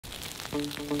Hey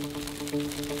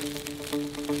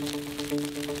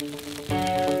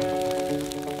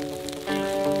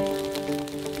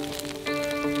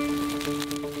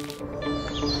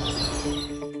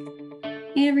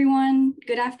everyone,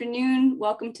 good afternoon.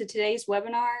 Welcome to today's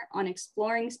webinar on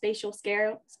exploring spatial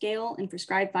scale in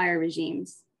prescribed fire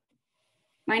regimes.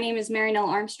 My name is Marinelle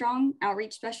Armstrong,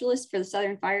 Outreach Specialist for the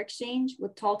Southern Fire Exchange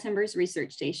with Tall Timbers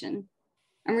Research Station.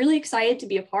 I'm really excited to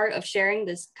be a part of sharing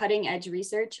this cutting edge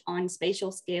research on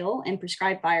spatial scale and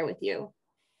prescribed fire with you.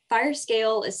 Fire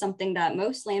scale is something that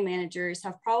most land managers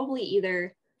have probably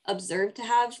either observed to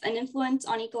have an influence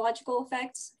on ecological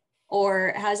effects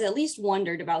or has at least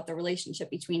wondered about the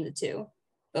relationship between the two.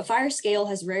 But fire scale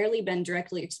has rarely been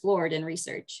directly explored in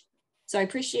research. So I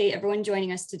appreciate everyone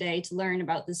joining us today to learn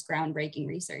about this groundbreaking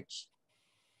research.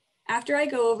 After I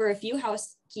go over a few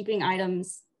housekeeping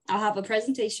items, we'll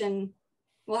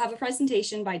have a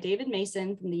presentation by David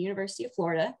Mason from the University of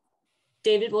Florida.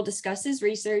 David will discuss his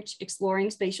research exploring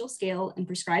spatial scale in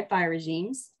prescribed fire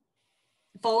regimes.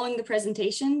 Following the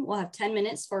presentation, we'll have 10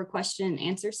 minutes for a question and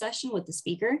answer session with the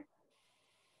speaker.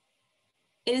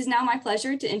 It is now my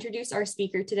pleasure to introduce our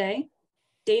speaker today.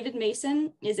 David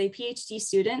Mason is a PhD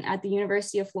student at the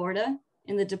University of Florida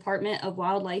in the Department of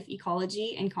Wildlife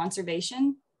Ecology and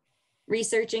Conservation,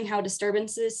 researching how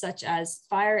disturbances such as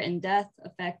fire and death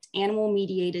affect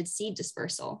animal-mediated seed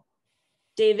dispersal.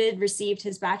 David received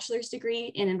his bachelor's degree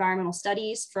in environmental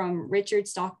studies from Richard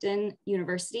Stockton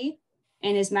University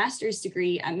and his master's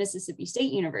degree at Mississippi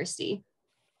State University.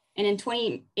 And in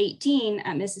 2018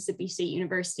 at Mississippi State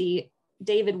University,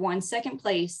 David won second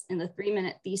place in the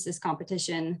 3-minute thesis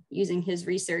competition using his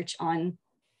research on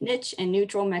niche and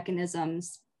neutral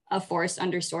mechanisms of forest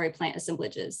understory plant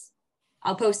assemblages.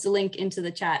 I'll post a link into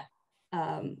the chat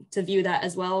to view that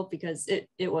as well because it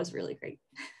was really great.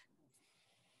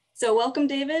 So welcome,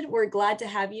 David. We're glad to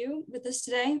have you with us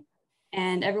today.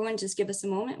 And everyone just give us a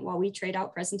moment while we trade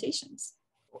out presentations.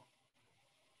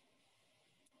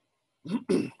 All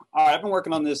right, I've been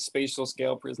working on this spatial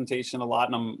scale presentation a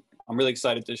lot, and I'm really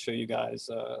excited to show you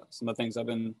guys some of the things I've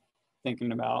been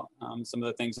thinking about, some of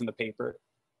the things in the paper.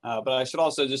 But I should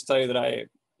also just tell you that I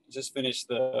just finished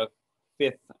the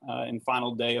 5th and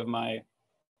final day of my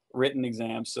written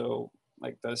exam. So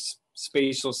like the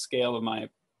spatial scale of my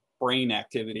brain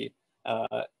activity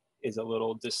is a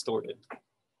little distorted.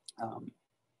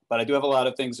 But I do have a lot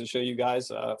of things to show you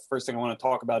guys. First thing I want to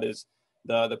talk about is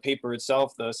the paper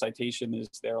itself. The citation is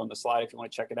there on the slide if you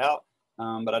want to check it out.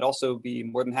 But I'd also be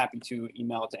more than happy to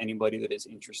email it to anybody that is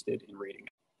interested in reading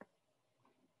it.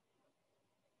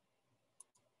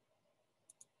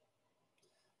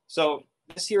 So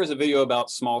this here is a video about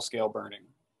small scale burning.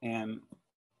 And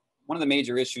one of the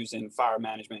major issues in fire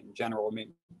management in general, I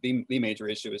mean, the major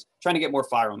issue is trying to get more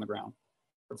fire on the ground.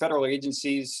 For federal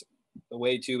agencies, the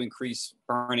way to increase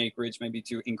burn acreage may be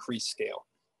to increase scale.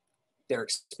 They're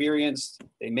experienced,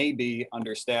 they may be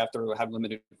understaffed or have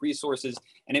limited resources,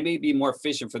 and it may be more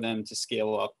efficient for them to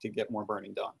scale up to get more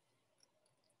burning done.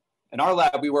 In our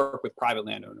lab, we work with private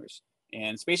landowners,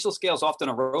 and spatial scale is often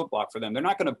a roadblock for them. They're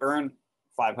not going to burn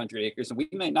 500 acres, and we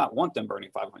may not want them burning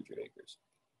 500 acres.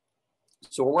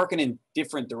 So we're working in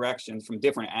different directions from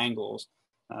different angles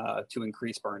to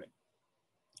increase burning.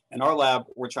 In our lab,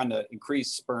 we're trying to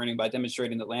increase burning by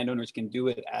demonstrating that landowners can do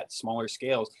it at smaller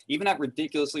scales, even at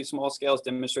ridiculously small scales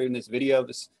demonstrated in this video.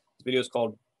 This video is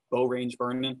called bow range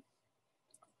burning.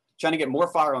 Trying to get more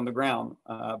fire on the ground,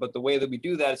 but the way that we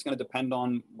do that is going to depend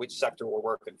on which sector we're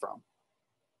working from.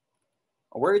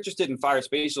 We're interested in fire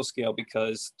spatial scale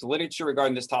because the literature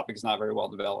regarding this topic is not very well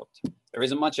developed. There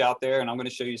isn't much out there, and I'm going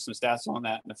to show you some stats on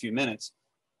that in a few minutes.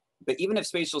 But even if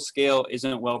spatial scale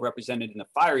isn't well represented in the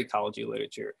fire ecology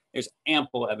literature, there's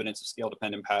ample evidence of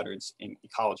scale-dependent patterns in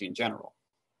ecology in general.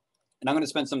 And I'm going to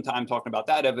spend some time talking about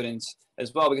that evidence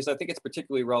as well, because I think it's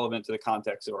particularly relevant to the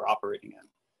context that we're operating in.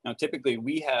 Now, typically,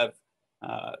 we have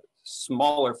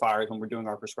smaller fires when we're doing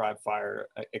our prescribed fire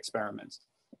experiments,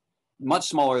 much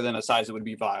smaller than a size that would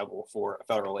be viable for a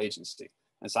federal agency.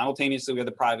 And simultaneously, we have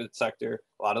the private sector.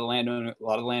 A lot of the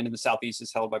land in the Southeast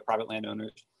is held by private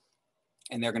landowners,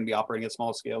 and they're going to be operating at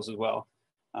small scales as well.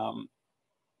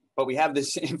 But we have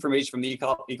this information from the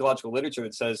ecological literature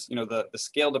that says, you know, the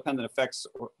scale-dependent effects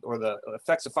or the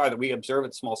effects of fire that we observe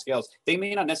at small scales, they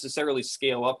may not necessarily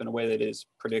scale up in a way that is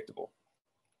predictable.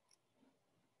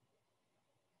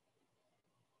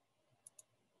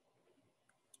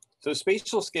 So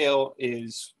spatial scale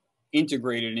is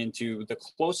integrated into the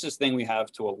closest thing we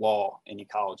have to a law in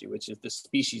ecology, which is the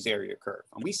species area curve.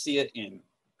 And we see it in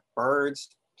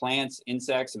birds, plants,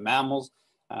 insects, and mammals.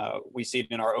 We see it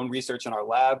in our own research in our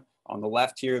lab. On the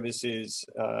left here, this is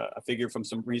a figure from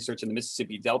some research in the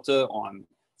Mississippi Delta on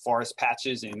forest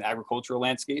patches in agricultural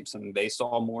landscapes, and they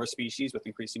saw more species with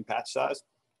increasing patch size.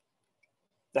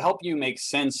 To help you make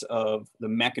sense of the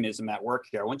mechanism at work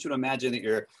here, I want you to imagine that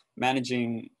you're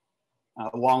managing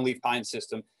a longleaf pine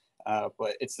system,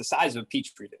 but it's the size of a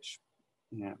petri dish.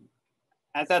 Yeah.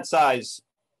 At that size,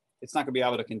 it's not going to be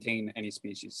able to contain any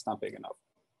species. It's not big enough.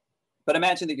 But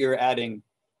imagine that you're adding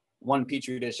one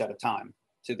petri dish at a time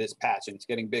to this patch, and it's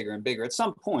getting bigger and bigger. At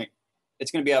some point, it's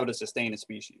going to be able to sustain a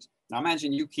species. Now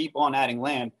imagine you keep on adding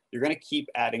land, you're going to keep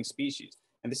adding species.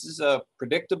 And this is a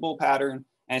predictable pattern,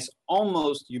 and it's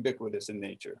almost ubiquitous in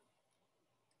nature.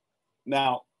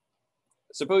 Now,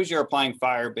 suppose you're applying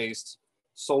fire based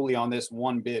solely on this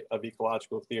one bit of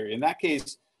ecological theory. In that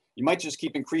case, you might just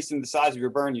keep increasing the size of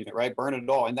your burn unit, right? Burn it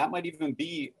all. And that might even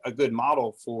be a good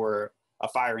model for a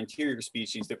fire interior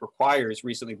species that requires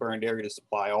recently burned area to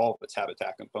supply all of its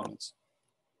habitat components.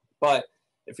 But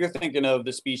if you're thinking of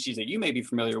the species that you may be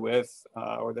familiar with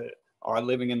or that are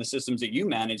living in the systems that you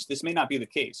manage, this may not be the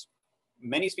case.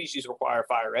 Many species require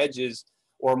fire edges,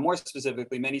 or more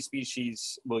specifically, many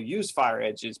species will use fire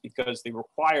edges because they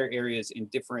require areas in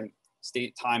different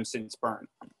state time since burn.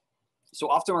 So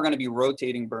often we're going to be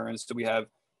rotating burns, so we have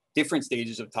different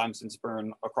stages of time since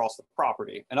burn across the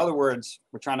property. In other words,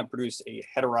 we're trying to produce a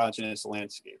heterogeneous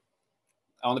landscape.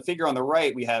 On the figure on the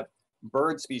right, we have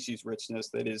bird species richness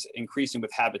that is increasing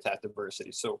with habitat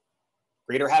diversity. So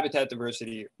greater habitat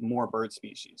diversity, more bird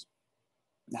species.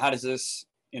 How does this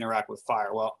interact with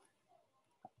fire? Well,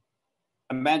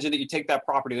 imagine that you take that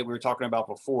property that we were talking about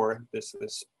before, this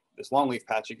longleaf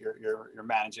patch that you're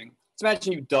managing. Let's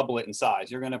imagine you double it in size.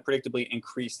 You're going to predictably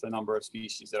increase the number of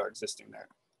species that are existing there.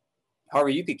 However,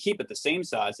 you could keep it the same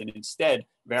size and instead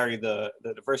vary the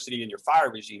diversity in your fire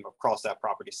regime across that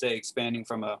property, say expanding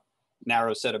from a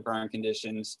narrow set of burn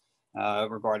conditions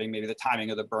regarding maybe the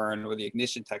timing of the burn or the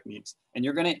ignition techniques. And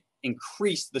you're going to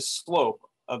increase the slope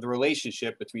of the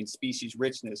relationship between species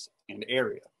richness and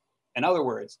area. In other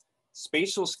words,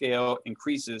 spatial scale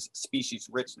increases species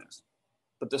richness,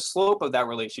 but the slope of that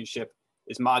relationship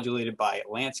is modulated by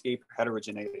landscape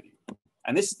heterogeneity.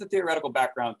 And this is the theoretical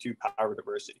background to power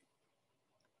diversity.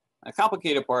 A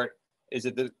complicated part is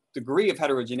that the degree of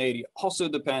heterogeneity also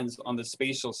depends on the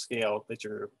spatial scale that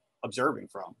you're observing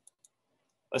from.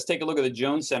 Let's take a look at the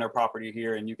Jones Center property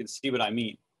here, and you can see what I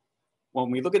mean.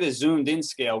 When we look at a zoomed in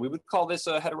scale, we would call this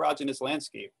a heterogeneous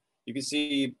landscape. You can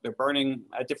see they're burning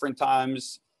at different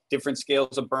times, different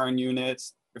scales of burn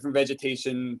units, different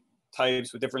vegetation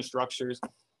types with different structures.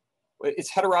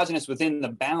 It's heterogeneous within the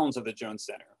bounds of the Jones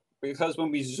Center, because when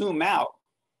we zoom out,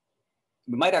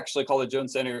 we might actually call the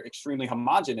Jones Center extremely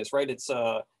homogeneous, right? It's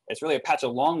really a patch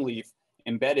of longleaf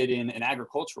embedded in an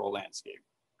agricultural landscape.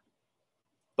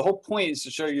 The whole point is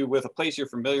to show you with a place you're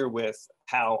familiar with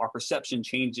how our perception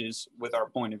changes with our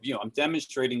point of view. I'm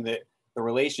demonstrating that the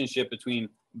relationship between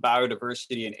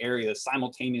biodiversity and area is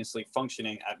simultaneously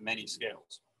functioning at many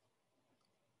scales.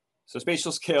 So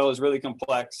spatial scale is really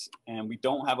complex, and we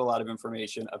don't have a lot of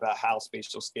information about how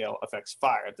spatial scale affects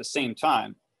fire. At the same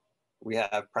time, we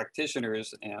have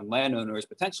practitioners and landowners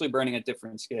potentially burning at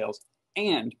different scales,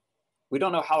 and we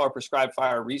don't know how our prescribed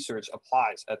fire research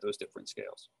applies at those different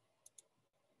scales.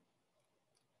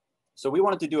 So we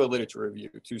wanted to do a literature review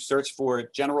to search for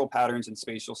general patterns in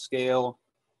spatial scale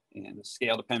and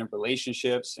scale-dependent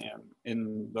relationships and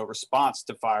in the response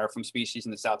to fire from species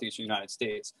in the southeastern United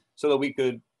States so that we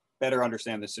could better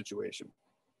understand the situation.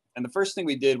 And the first thing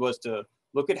we did was to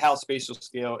look at how spatial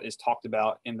scale is talked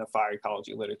about in the fire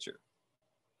ecology literature.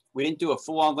 We didn't do a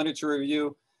full-on literature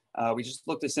review. We just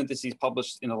looked at syntheses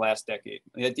published in the last decade.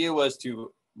 The idea was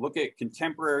to look at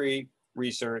contemporary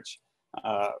research,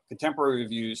 contemporary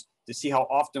reviews to see how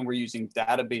often we're using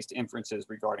data-based inferences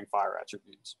regarding fire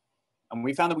attributes. And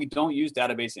we found that we don't use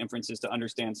data-based inferences to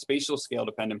understand spatial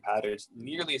scale-dependent patterns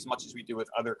nearly as much as we do with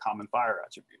other common fire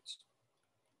attributes.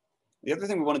 The other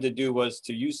thing we wanted to do was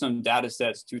to use some data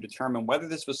sets to determine whether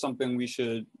this was something we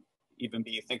should even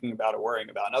be thinking about or worrying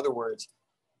about. In other words,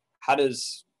 how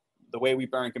does the way we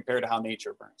burn compare to how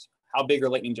nature burns? How big are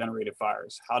lightning generated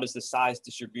fires? How does the size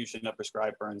distribution of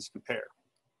prescribed burns compare?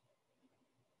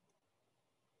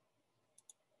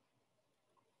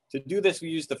 To do this, we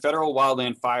used the federal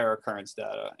wildland fire occurrence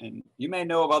data. And you may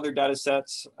know of other data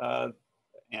sets,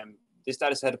 and this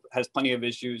data set has plenty of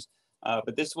issues,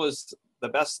 but this was the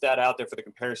best data out there for the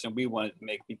comparison we wanted to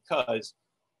make because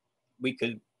we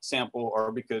could sample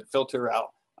or we could filter out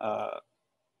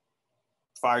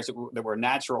fires that were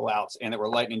natural outs and that were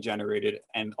lightning generated.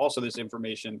 And also this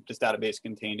database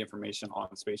contained information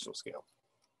on spatial scale.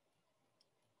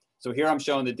 So here I'm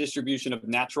showing the distribution of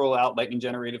natural out lightning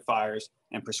generated fires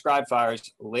and prescribed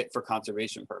fires lit for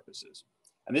conservation purposes.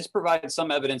 And this provides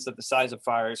some evidence that the size of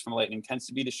fires from lightning tends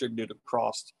to be distributed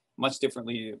across much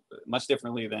differently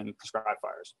than prescribed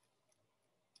fires.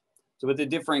 So with the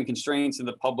differing constraints in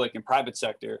the public and private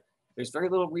sector, there's very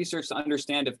little research to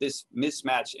understand if this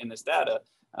mismatch in this data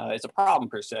is a problem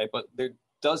per se, but there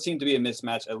does seem to be a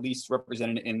mismatch at least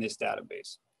represented in this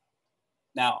database.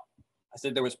 Now, I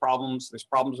said there was problems. There's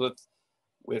problems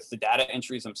with the data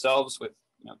entries themselves, with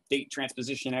date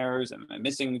transposition errors and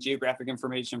missing geographic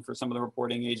information for some of the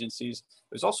reporting agencies.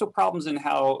 There's also problems in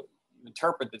how you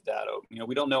interpret the data.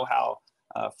 We don't know how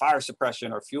fire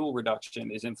suppression or fuel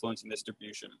reduction is influencing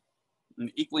distribution.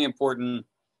 And equally important,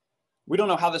 we don't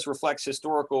know how this reflects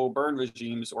historical burn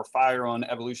regimes or fire on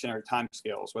evolutionary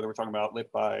timescales, whether we're talking about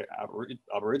lit by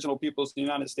Aboriginal peoples in the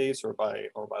United States or by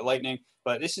lightning.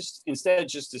 But this is instead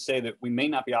just to say that we may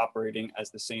not be operating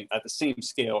at the same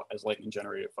scale as lightning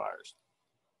generated fires.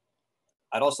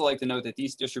 I'd also like to note that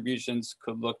these distributions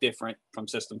could look different from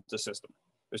system to system.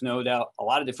 There's no doubt a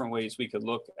lot of different ways we could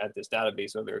look at this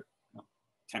database, whether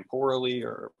temporally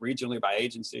or regionally by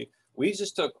agency. We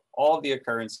just took all of the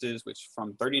occurrences, which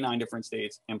from 39 different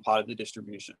states, and plotted the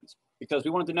distributions because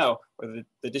we wanted to know whether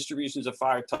the distributions of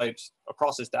fire types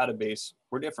across this database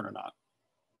were different or not.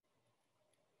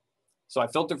 So I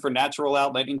filtered for natural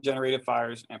out lightning generated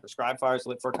fires and prescribed fires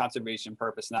lit for conservation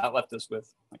purpose. And that left us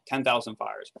with like 10,000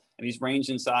 fires. And these range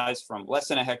in size from less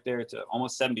than a hectare to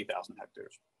almost 70,000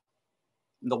 hectares.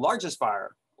 And the largest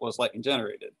fire was lightning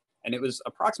generated, and it was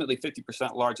approximately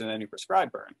 50% larger than any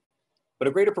prescribed burn. But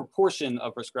a greater proportion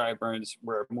of prescribed burns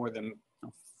were more than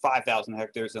 5,000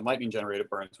 hectares than lightning generated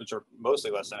burns, which are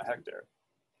mostly less than a hectare.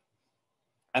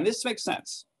 And this makes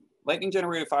sense. Lightning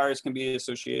generated fires can be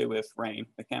associated with rain,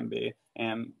 it can be,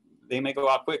 and they may go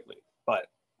out quickly. But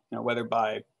whether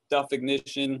by duff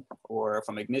ignition or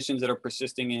from ignitions that are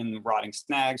persisting in rotting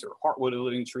snags or heartwood of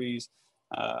living trees,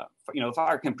 the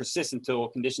fire can persist until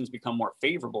conditions become more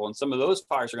favorable. And some of those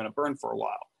fires are going to burn for a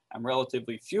while. And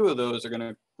relatively few of those are going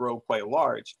to grow quite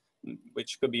large,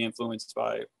 which could be influenced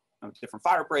by different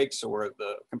fire breaks or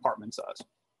the compartment size.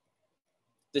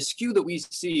 The skew that we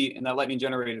see in that lightning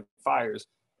generated fires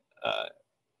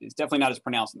is definitely not as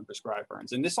pronounced in the prescribed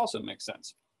burns. And this also makes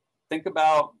sense. Think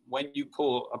about when you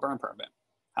pull a burn permit.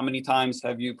 How many times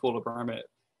have you pulled a permit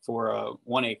for a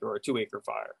 1 acre or 2 acre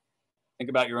fire? Think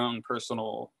about your own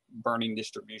personal burning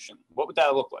distribution. What would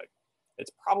that look like?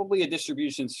 It's probably a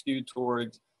distribution skewed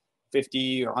towards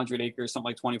 50 or 100 acres, something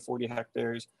like 20, 40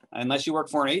 hectares, unless you work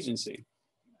for an agency.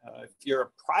 If you're a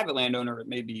private landowner, it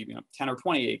may be 10 or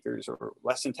 20 acres or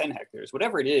less than 10 hectares,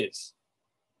 whatever it is.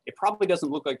 It probably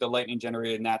doesn't look like the lightning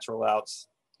generated natural outs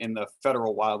in the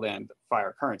federal wildland fire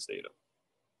occurrence data.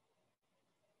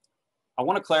 I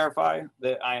want to clarify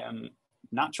that I am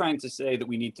not trying to say that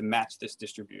we need to match this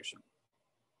distribution.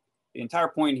 The entire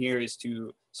point here is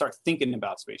to start thinking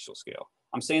about spatial scale.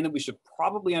 I'm saying that we should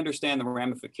probably understand the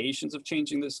ramifications of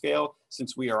changing the scale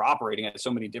since we are operating at so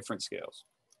many different scales.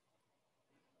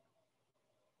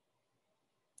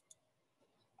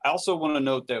 I also want to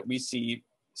note that we see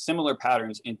similar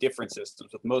patterns in different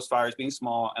systems, with most fires being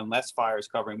small and less fires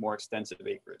covering more extensive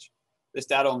acreage. This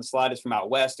data on the slide is from out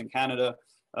west in Canada,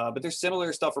 but there's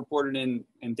similar stuff reported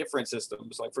in different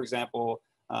systems, like for example,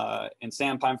 in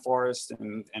sandpine forest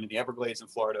and in the Everglades in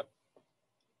Florida.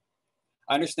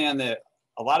 I understand that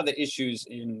a lot of the issues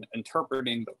in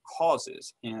interpreting the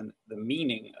causes and the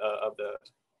meaning of the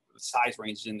size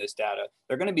ranges in this data,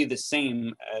 they're going to be the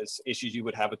same as issues you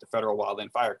would have with the federal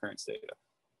wildland fire occurrence data.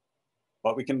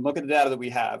 But we can look at the data that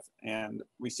we have, and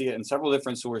we see it in several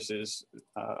different sources.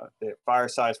 The fire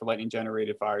size for lightning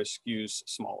generated fires skews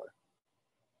smaller.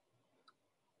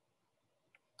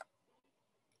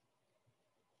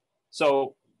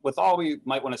 So with all we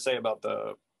might want to say about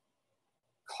the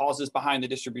causes behind the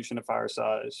distribution of fire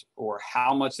size, or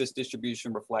how much this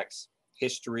distribution reflects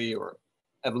history or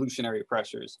evolutionary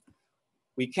pressures,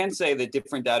 we can say that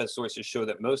different data sources show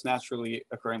that most naturally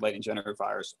occurring lightning generated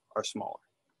fires are smaller.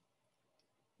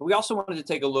 But we also wanted to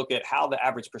take a look at how the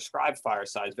average prescribed fire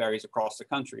size varies across the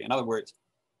country. In other words,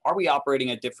 are we operating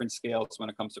at different scales when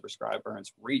it comes to prescribed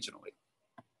burns regionally?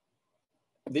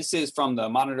 This is from the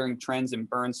Monitoring Trends in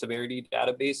Burn Severity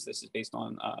database. This is based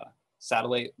on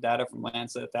satellite data from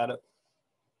Landsat data.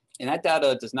 And that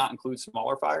data does not include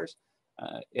smaller fires.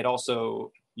 It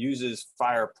also uses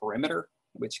fire perimeter,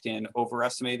 which can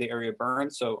overestimate the area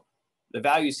burned. So the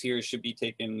values here should be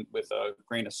taken with a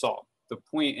grain of salt. The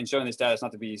point in showing this data is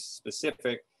not to be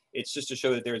specific, it's just to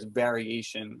show that there's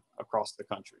variation across the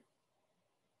country.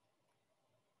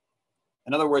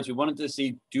 In other words, we wanted to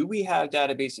see, do we have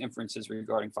database inferences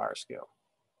regarding fire scale?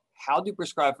 How do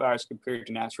prescribed fires compare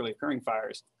to naturally occurring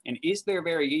fires? And is there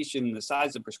variation in the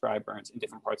size of prescribed burns in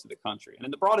different parts of the country? And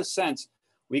in the broadest sense,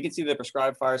 we can see the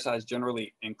prescribed fire size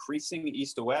generally increasing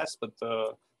east to west, but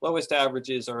the lowest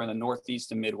averages are in the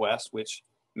Northeast and Midwest, which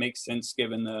makes sense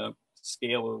given the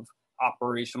scale of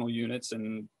operational units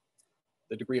and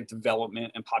the degree of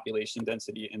development and population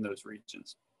density in those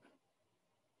regions.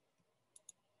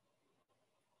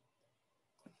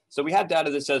 So we have data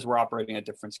that says we're operating at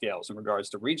different scales in regards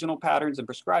to regional patterns and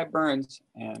prescribed burns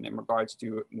and in regards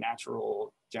to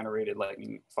natural generated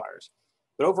lightning fires.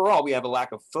 But overall, we have a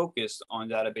lack of focus on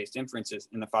data-based inferences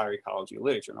in the fire ecology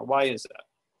literature. Now, why is that?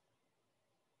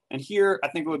 And here, I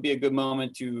think it would be a good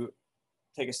moment to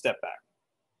take a step back.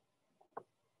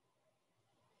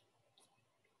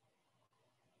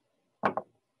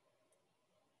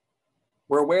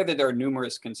 We're aware that there are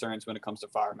numerous concerns when it comes to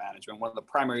fire management. One of the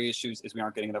primary issues is we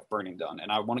aren't getting enough burning done, and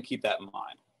I want to keep that in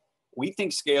mind. We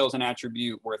think scale is an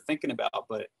attribute we're thinking about,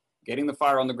 but getting the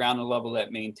fire on the ground at a level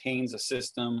that maintains a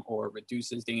system or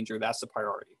reduces danger, that's the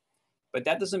priority. But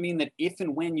that doesn't mean that if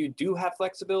and when you do have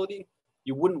flexibility,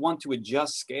 you wouldn't want to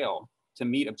adjust scale to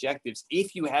meet objectives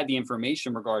if you had the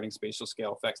information regarding spatial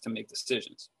scale effects to make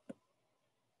decisions.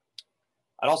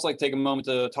 I'd also like to take a moment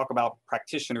to talk about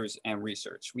practitioners and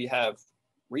research. We have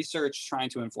research trying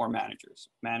to inform managers.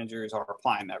 Managers are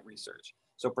applying that research.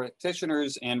 So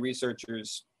practitioners and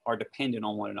researchers are dependent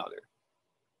on one another.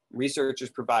 Researchers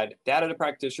provide data to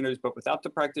practitioners, but without the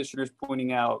practitioners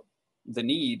pointing out the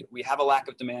need, we have a lack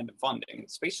of demand and funding.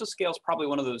 And spatial scale is probably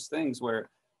one of those things where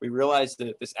we realize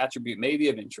that this attribute may be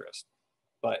of interest,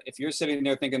 but if you're sitting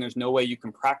there thinking there's no way you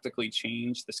can practically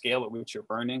change the scale at which you're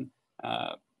burning,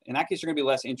 in that case, you're gonna be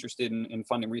less interested in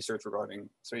funding research regarding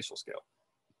spatial scale.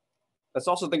 Let's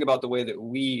also think about the way that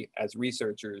we as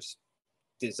researchers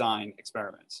design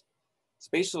experiments.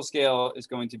 Spatial scale is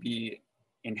going to be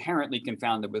inherently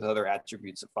confounded with other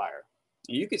attributes of fire.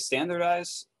 And you could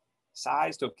standardize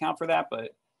size to account for that,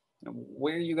 but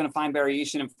where are you going to find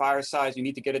variation in fire size? You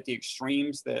need to get at the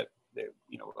extremes that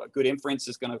a good inference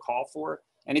is going to call for.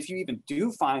 And if you even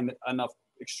do find enough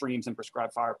extremes in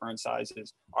prescribed fire burn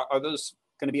sizes, are those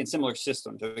going to be in similar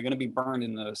systems? Are they going to be burned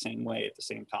in the same way at the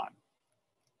same time?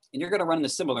 And you're going to run into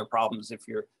similar problems if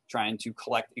you're trying to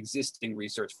collect existing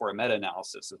research for a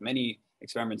meta-analysis. As many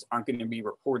experiments aren't going to be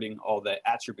reporting all the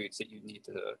attributes that you need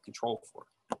to control for.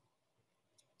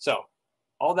 So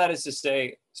all that is to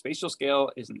say, spatial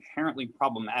scale is inherently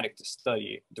problematic to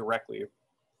study directly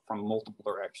from multiple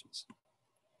directions.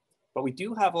 But we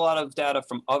do have a lot of data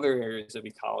from other areas of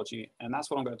ecology, and that's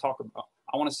what I'm going to talk about.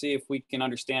 I want to see if we can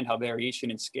understand how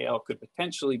variation in scale could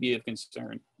potentially be of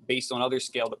concern based on other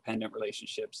scale-dependent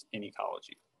relationships in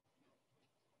ecology.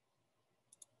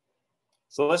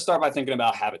 So let's start by thinking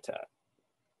about habitat.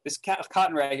 This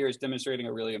cotton rat here is demonstrating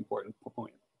a really important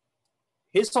point.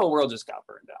 His whole world just got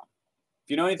burned down. If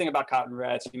you know anything about cotton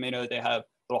rats, you may know that they have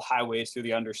little highways through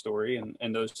the understory,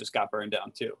 and those just got burned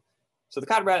down too. So the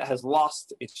cotton rat has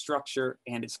lost its structure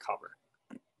and its cover.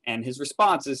 And his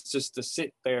response is just to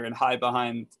sit there and hide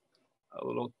behind a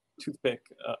little toothpick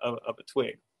of a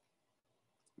twig.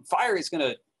 Fire is going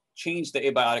to change the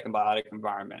abiotic and biotic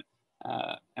environment.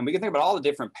 And we can think about all the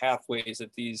different pathways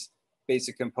that these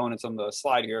basic components on the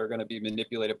slide here are going to be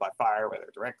manipulated by fire, whether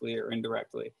directly or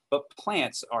indirectly. But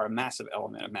plants are a massive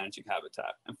element of managing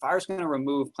habitat. And fire is going to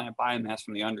remove plant biomass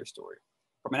from the understory.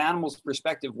 From an animal's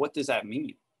perspective, what does that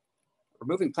mean?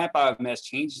 Removing plant biomass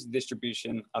changes the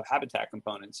distribution of habitat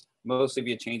components, mostly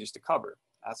via changes to cover.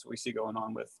 That's what we see going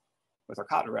on with our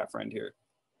cotton rat friend here.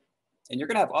 And you're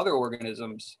going to have other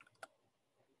organisms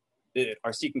that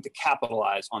are seeking to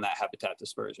capitalize on that habitat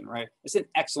dispersion, right? It's an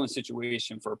excellent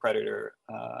situation for a predator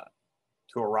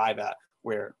to arrive at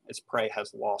where its prey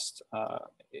has lost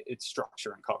its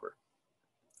structure and cover.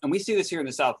 And we see this here in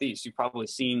the Southeast. You've probably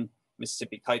seen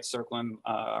Mississippi kites circling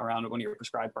around one of your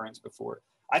prescribed burns before.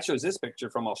 I chose this picture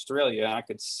from Australia, and I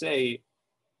could say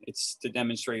it's to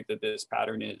demonstrate that this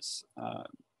pattern is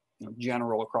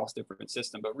general across different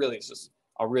systems, but really it's just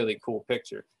a really cool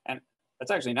picture. And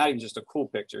that's actually not even just a cool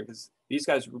picture, because these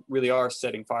guys really are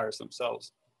setting fires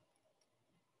themselves.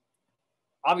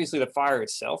 Obviously, the fire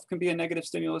itself can be a negative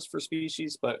stimulus for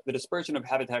species, but the dispersion of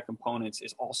habitat components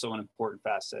is also an important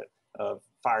facet of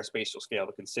fire spatial scale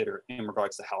to consider in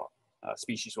regards to how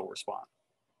species will respond.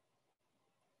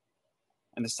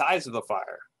 And the size of the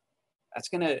fire, that's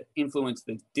going to influence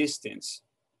the distance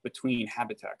between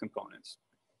habitat components.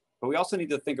 But we also need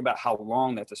to think about how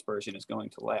long that dispersion is going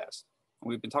to last. And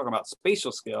we've been talking about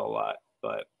spatial scale a lot,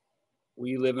 but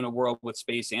we live in a world with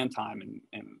space and time,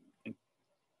 and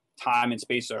time and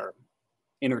space are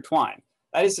intertwined.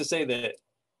 That is to say that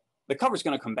the cover is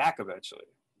going to come back eventually.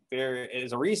 There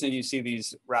is a reason you see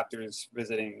these raptors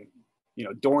visiting,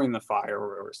 during the fire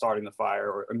or starting the fire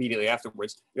or immediately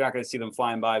afterwards. You're not going to see them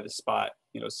flying by the spot,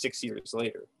 6 years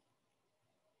later.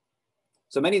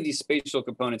 So many of these spatial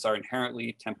components are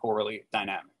inherently temporally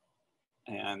dynamic,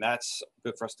 and that's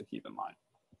good for us to keep in mind.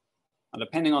 Now,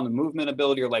 depending on the movement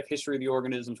ability or life history of the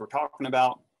organisms we're talking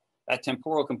about, that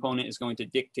temporal component is going to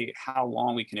dictate how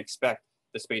long we can expect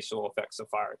the spatial effects of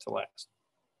fire to last.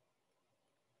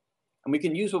 And we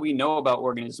can use what we know about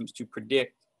organisms to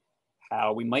predict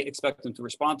how we might expect them to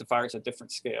respond to fires at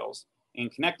different scales,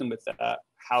 and connect them with that,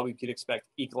 how we could expect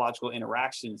ecological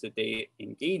interactions that they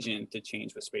engage in to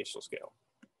change with spatial scale.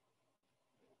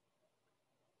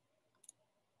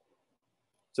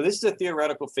 So this is a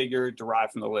theoretical figure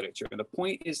derived from the literature. And the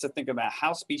point is to think about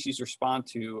how species respond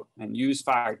to and use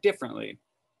fire differently,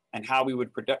 and how we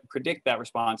would predict that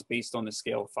response based on the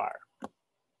scale of fire.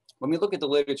 When we look at the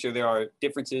literature, there are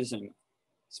differences in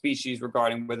species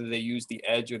regarding whether they use the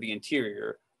edge or the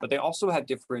interior, but they also have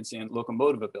difference in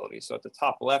locomotive ability. So at the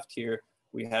top left here,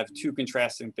 we have two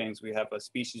contrasting things. We have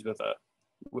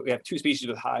two species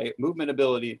with high movement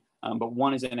ability, but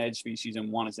one is an edge species and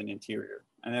one is an interior.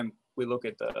 And then we look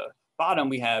at the bottom,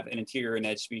 we have an interior and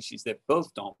edge species that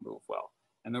both don't move well.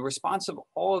 And the response of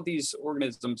all of these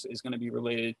organisms is going to be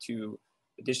related to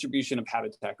the distribution of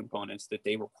habitat components that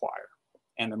they require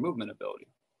and their movement ability.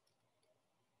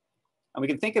 And we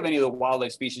can think of any of the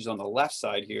wildlife species on the left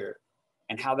side here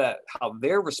and how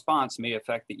their response may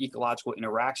affect the ecological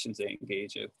interactions they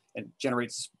engage in and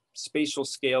generates spatial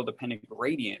scale dependent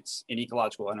gradients in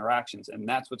ecological interactions. And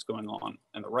that's what's going on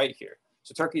the right here.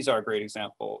 So turkeys are a great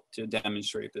example to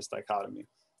demonstrate this dichotomy.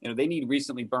 They need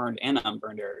recently burned and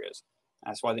unburned areas.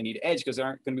 That's why they need edge, because they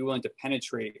aren't going to be willing to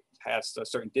penetrate past a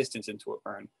certain distance into a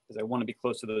burn, because they want to be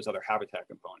close to those other habitat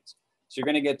components. So you're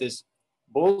going to get this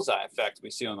bullseye effect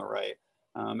we see on the right.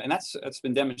 And that's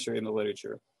been demonstrated in the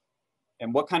literature.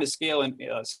 And what kind of scale and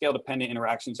scale dependent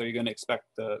interactions are you going to expect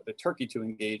the turkey to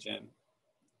engage in?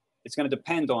 It's going to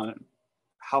depend on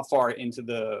how far into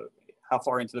the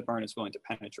burn it's willing to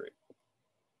penetrate.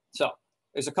 So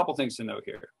there's a couple things to note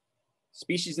here.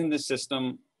 Species in this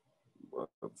system,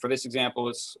 for this example,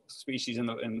 it's species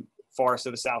in forests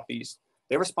of the southeast.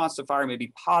 Their response to fire may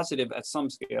be positive at some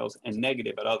scales and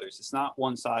negative at others. It's not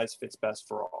one size fits best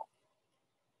for all.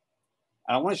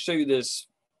 And I want to show you this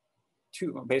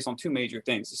based on two major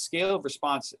things. The scale of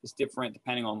response is different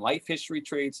depending on life history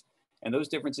traits, and those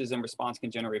differences in response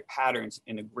can generate patterns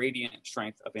in the gradient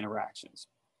strength of interactions.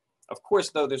 Of course,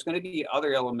 though, there's going to be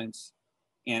other elements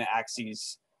and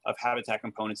axes of habitat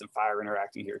components and fire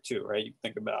interacting here too, right? You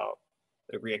think about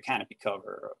the rear canopy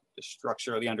cover, the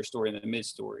structure of the understory and the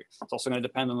midstory. It's also going to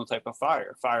depend on the type of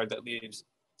fire. Fire that leaves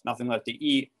nothing left to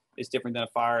eat is different than a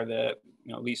fire that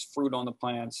leaves fruit on the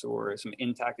plants or some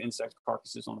intact insect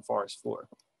carcasses on the forest floor.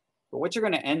 But what you're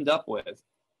going to end up with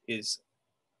is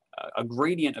a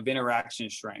gradient of interaction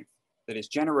strength that is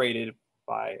generated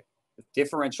by the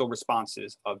differential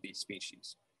responses of these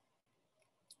species.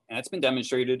 And that's been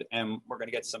demonstrated, and we're going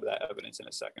to get some of that evidence in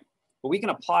a second. But we can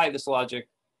apply this logic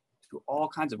to all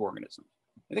kinds of organisms.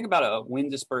 Think about a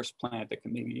wind dispersed plant that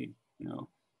can maybe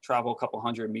travel a couple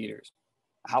hundred meters,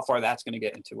 how far that's going to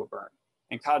get into a burn.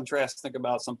 In contrast, think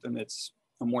about something that's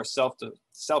more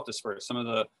self-dispersed, some of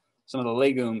the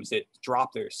legumes that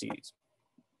drop their seeds.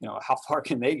 How far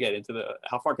can they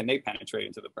penetrate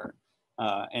into the burn?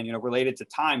 And related to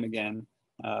time again,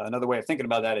 another way of thinking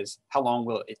about that is how long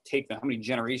will it take them, how many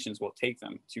generations will it take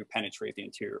them to penetrate the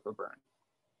interior of a burn?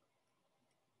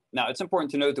 Now, it's important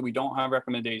to note that we don't have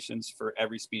recommendations for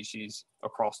every species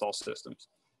across all systems.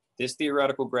 This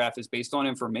theoretical graph is based on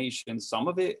information. Some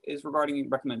of it is regarding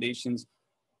recommendations.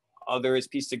 Other is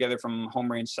pieced together from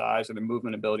home range size or the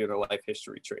movement ability or their life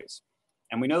history traits.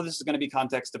 And we know this is going to be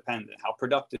context dependent. How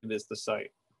productive is the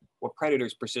site? What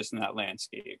predators persist in that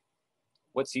landscape?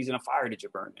 What season of fire did you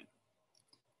burn in?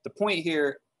 The point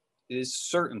here is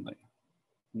certainly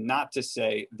not to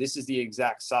say this is the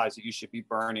exact size that you should be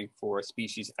burning for a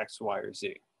species X, Y, or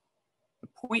Z. The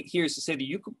point here is to say that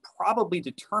you could probably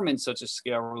determine such a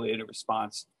scale-related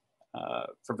response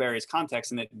for various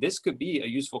contexts, and that this could be a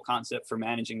useful concept for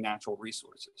managing natural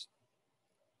resources.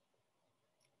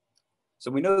 So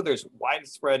we know there's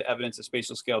widespread evidence of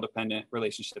spatial scale-dependent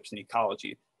relationships in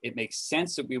ecology. It makes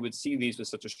sense that we would see these with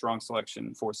such a strong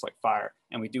selection force like fire,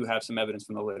 and we do have some evidence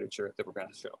from the literature that we're going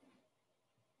to show.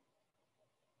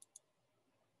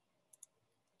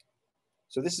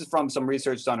 So this is from some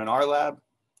research done in our lab.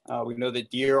 We know that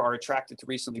deer are attracted to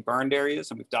recently burned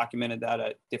areas, and we've documented that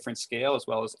at different scale, as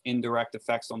well as indirect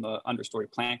effects on the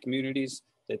understory plant communities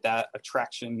that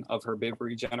attraction of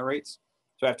herbivory generates.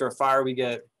 So after a fire, we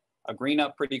get a green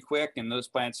up pretty quick, and those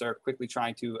plants are quickly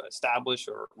trying to establish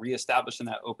or reestablish in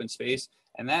that open space.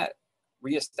 And that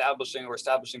reestablishing or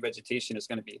establishing vegetation is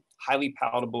going to be highly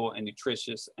palatable and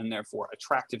nutritious, and therefore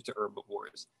attractive to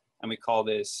herbivores. And we call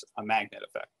this a magnet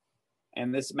effect.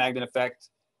 And this magnet effect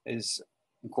is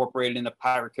incorporated in the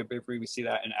pyrrhic herbivory. We see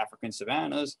that in African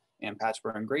savannas and patch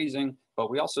burn grazing, but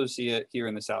we also see it here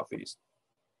in the Southeast.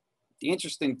 The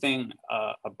interesting thing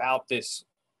about this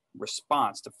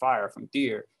response to fire from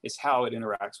deer is how it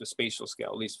interacts with spatial scale,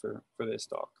 at least for this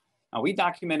dog. Now, we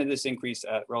documented this increase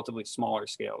at relatively smaller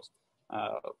scales,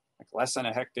 like less than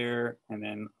a hectare and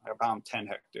then about 10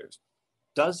 hectares.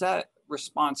 Does that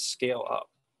response scale up?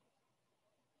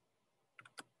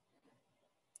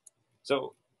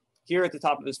 So here at the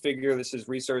top of this figure, this is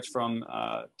research from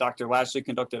Dr. Lashley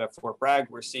conducted at Fort Bragg.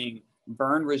 We're seeing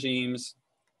burn regimes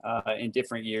in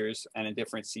different years and in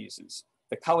different seasons.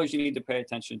 The colors you need to pay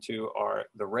attention to are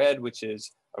the red, which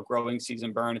is a growing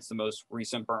season burn. It's the most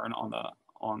recent burn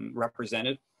on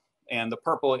represented. And the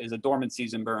purple is a dormant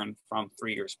season burn from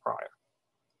 3 years prior.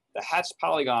 The hatched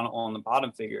polygon on the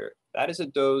bottom figure, that is a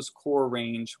doe's core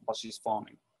range while she's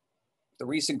fawning. The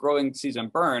recent growing season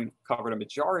burn covered a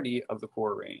majority of the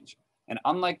core range. And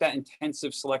unlike that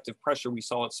intensive selective pressure we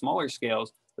saw at smaller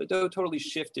scales, the doe totally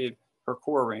shifted her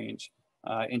core range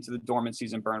into the dormant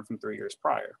season burn from 3 years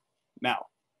prior. Now,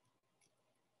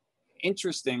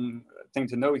 interesting thing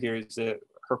to note here is that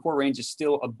her core range is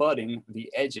still abutting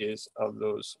the edges of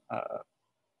those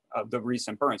of the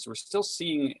recent burns. So we're still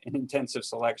seeing an intensive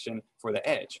selection for the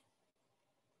edge.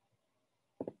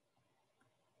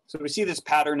 So we see this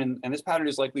pattern, and this pattern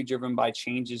is likely driven by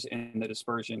changes in the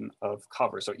dispersion of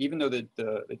cover. So even though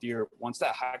the deer wants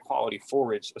that high quality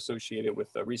forage associated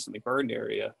with the recently burned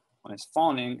area, when it's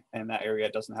fawning and that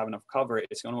area doesn't have enough cover,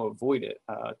 it's going to avoid it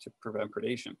to prevent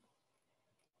predation.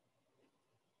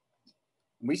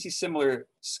 We see similar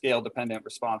scale-dependent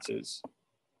responses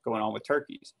going on with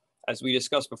turkeys. As we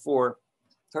discussed before,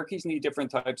 turkeys need different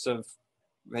types of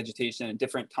vegetation and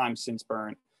different times since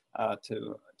burn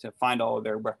to find all of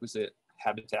their requisite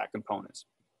habitat components.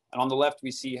 And on the left, we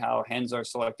see how hens are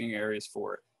selecting areas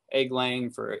for egg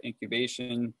laying, for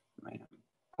incubation,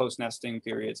 post-nesting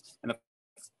periods, and the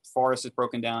forest is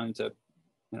broken down into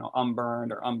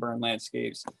unburned or unburned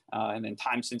landscapes, and then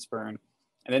time since burn.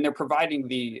 And then they're providing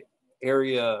the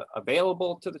area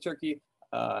available to the turkey,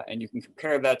 and you can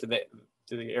compare that to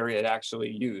the area it actually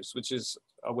used, which is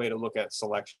a way to look at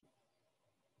selection.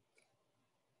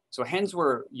 So hens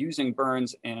were using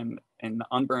burns in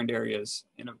unburned areas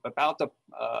in about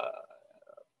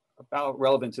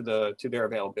relevant to their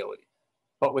availability.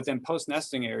 But within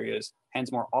post-nesting areas,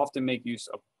 hens more often make use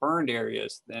of burned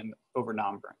areas than over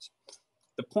non-burns.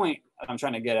 The point I'm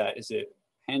trying to get at is that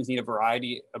hens need a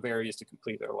variety of areas to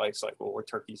complete their life cycle, or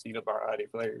turkeys need a variety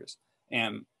of areas.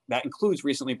 And that includes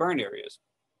recently burned areas.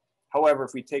 However,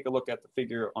 if we take a look at the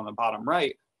figure on the bottom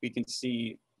right, we can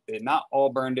see that not all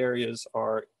burned areas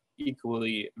are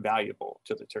equally valuable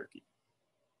to the turkey.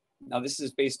 Now, this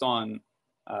is based on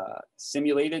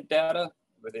simulated data,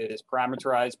 but it is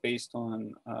parameterized based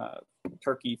on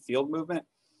turkey field movement.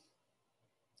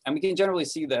 And we can generally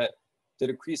see that the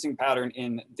decreasing pattern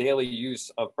in daily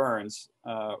use of burns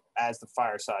as the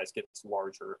fire size gets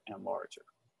larger and larger.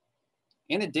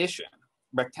 In addition,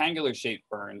 rectangular shaped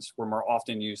burns were more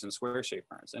often used than square shaped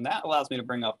burns. And that allows me to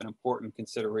bring up an important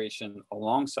consideration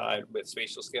alongside with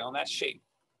spatial scale, and that's shape.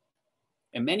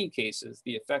 In many cases,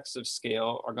 the effects of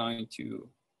scale are going to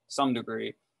some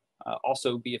degree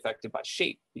also be affected by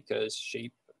shape, because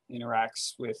shape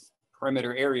interacts with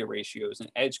perimeter area ratios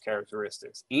and edge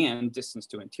characteristics and distance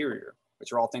to interior,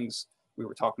 which are all things we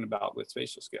were talking about with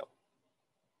spatial scale.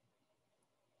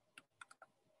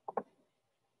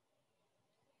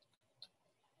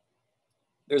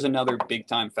 There's another big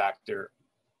time factor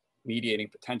mediating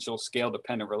potential scale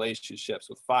dependent relationships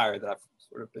with fire that I've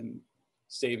sort of been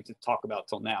saved to talk about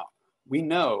till now. We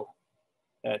know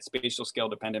that spatial scale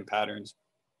dependent patterns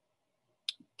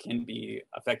can be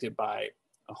affected by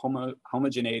a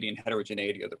homogeneity and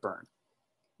heterogeneity of the burn.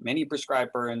 Many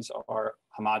prescribed burns are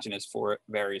homogeneous for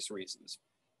various reasons,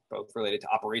 both related to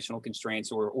operational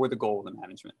constraints or the goal of the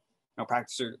management. Now,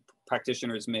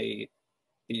 practitioners may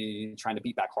be trying to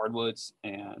beat back hardwoods,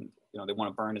 and they want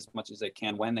to burn as much as they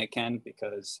can when they can,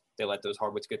 because they let those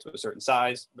hardwoods get to a certain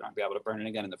size, they're not going to be able to burn it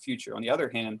again in the future. On the other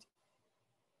hand,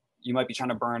 you might be trying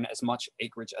to burn as much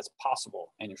acreage as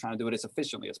possible, and you're trying to do it as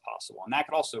efficiently as possible, and that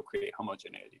could also create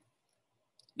homogeneity.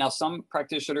 Now, some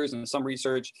practitioners and some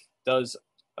research does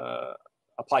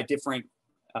apply different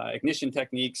ignition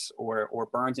techniques or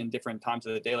burns in different times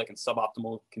of the day, like in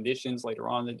suboptimal conditions later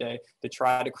on in the day, to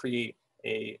try to create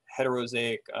a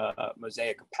heterozaic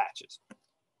mosaic of patches.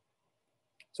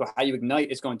 So how you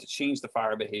ignite is going to change the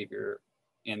fire behavior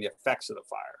and the effects of the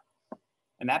fire.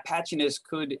 And that patchiness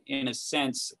could, in a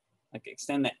sense, like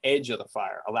extend the edge of the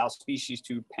fire, allow species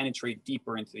to penetrate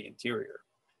deeper into the interior.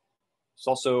 It's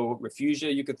also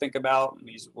refugia you could think about.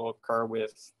 These will occur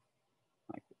with,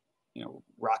 like,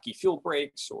 rocky fuel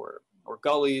breaks or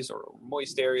gullies or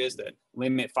moist areas that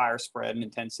limit fire spread and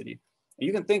intensity. And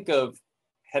you can think of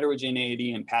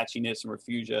heterogeneity and patchiness and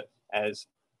refugia as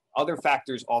other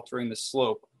factors altering the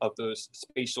slope of those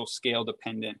spatial scale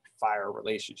dependent fire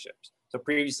relationships. So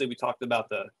previously we talked about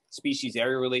the species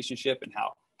area relationship and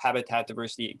how habitat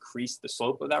diversity increased the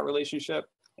slope of that relationship.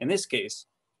 In this case,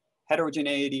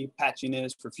 heterogeneity,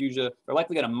 patchiness, refugia, they're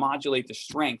likely going to modulate the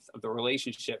strength of the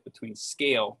relationship between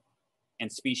scale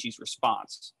and species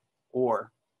response,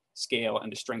 or scale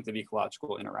and the strength of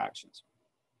ecological interactions.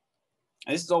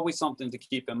 And this is always something to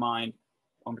keep in mind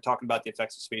when we're talking about the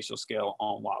effects of spatial scale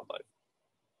on wildlife.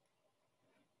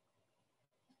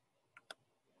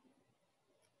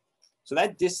 So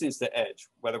that distance to edge,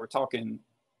 whether we're talking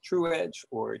true edge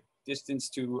or distance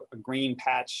to a green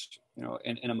patch,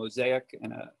 in a mosaic,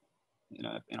 in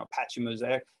a patchy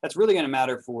mosaic, that's really going to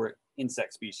matter for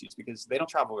insect species because they don't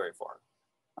travel very far,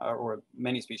 or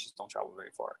many species don't travel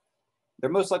very far. They're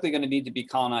most likely going to need to be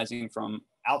colonizing from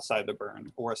outside the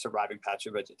burn or a surviving patch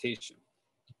of vegetation.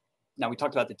 Now, we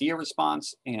talked about the deer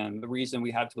response, and the reason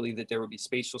we have to believe that there would be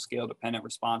spatial scale dependent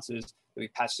responses that we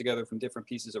patched together from different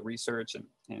pieces of research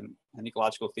and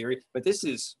ecological theory. But this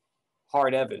is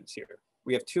hard evidence here.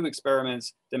 We have 2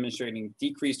 experiments demonstrating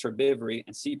decreased herbivory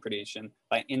and seed predation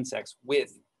by insects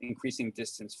with increasing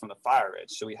distance from the fire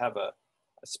edge. So we have a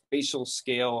spatial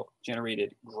scale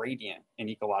generated gradient in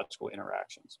ecological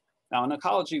interactions. Now, in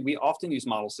ecology, we often use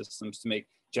model systems to make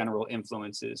general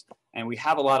influences, and we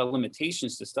have a lot of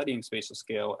limitations to studying spatial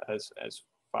scale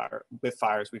with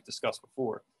fires we've discussed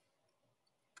before.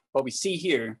 But we see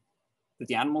here that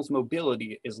the animal's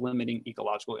mobility is limiting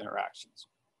ecological interactions.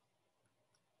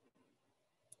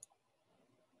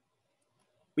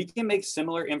 We can make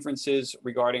similar inferences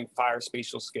regarding fire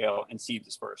spatial scale and seed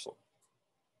dispersal.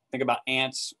 Think about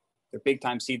ants, they're big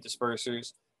time seed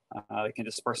dispersers. They can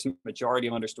disperse the majority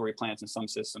of understory plants in some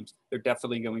systems. They're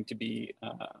definitely going to be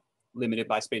limited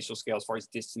by spatial scale as far as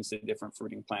distance to different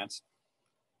fruiting plants.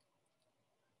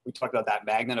 We talked about that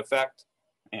magnet effect,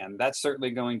 and that's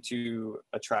certainly going to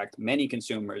attract many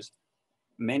consumers,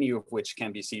 many of which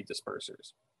can be seed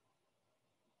dispersers.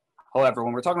 However,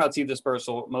 when we're talking about seed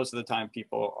dispersal, most of the time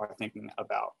people are thinking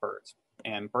about birds.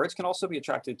 And birds can also be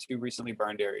attracted to recently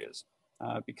burned areas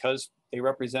because they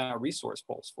represent a resource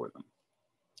pulse for them.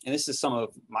 And this is some of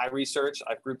my research.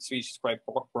 I've grouped species quite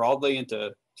broadly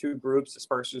into 2 groups,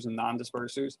 dispersers and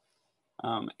non-dispersers.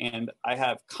 And I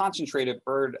have concentrated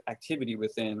bird activity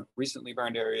within recently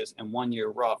burned areas and 1-year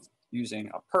rough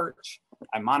using a perch.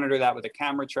 I monitor that with a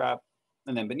camera trap.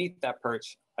 And then beneath that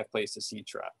perch, I place a seed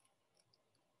trap.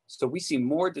 So we see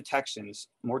more detections,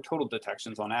 more total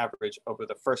detections on average over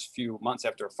the first few months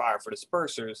after a fire for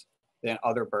dispersers than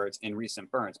other birds in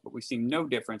recent burns. But we see no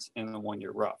difference in the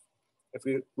 1-year rough. If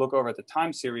we look over at the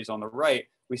time series on the right,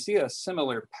 we see a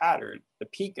similar pattern. The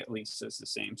peak at least is the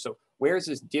same. So where's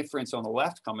this difference on the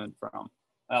left coming from?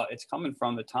 Well, it's coming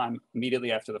from the time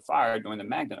immediately after the fire during the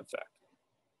magnet effect.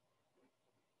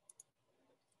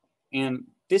 And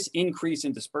this increase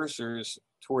in dispersers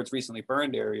towards recently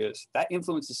burned areas, that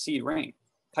influences seed rain.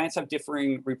 Plants have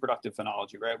differing reproductive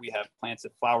phenology, right? We have plants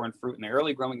that flower and fruit in the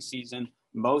early growing season,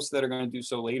 most that are going to do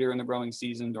so later in the growing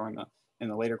season, in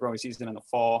the later growing season in the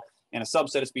fall, and a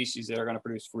subset of species that are going to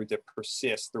produce fruit that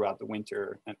persists throughout the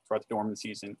winter and throughout the dormant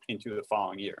season into the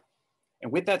following year.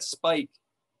 And with that spike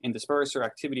in disperser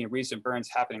activity in recent burns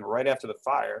happening right after the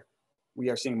fire, we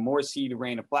are seeing more seed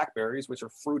rain of blackberries, which are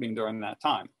fruiting during that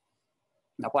time.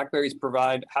 Now, blackberries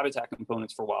provide habitat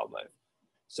components for wildlife.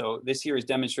 So this here is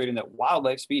demonstrating that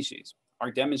wildlife species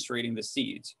are demonstrating the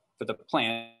seeds for the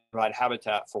plant to provide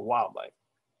habitat for wildlife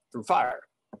through fire.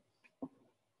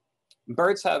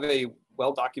 Birds have a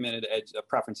well-documented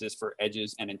preferences for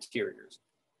edges and interiors.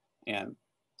 And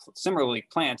similarly,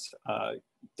 plants,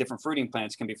 different fruiting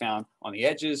plants can be found on the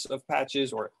edges of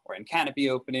patches or in canopy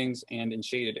openings and in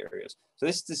shaded areas. So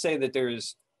this is to say that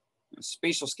there's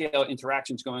spatial scale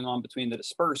interactions going on between the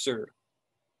disperser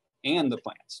and the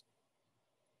plants.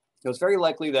 So it's very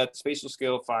likely that spatial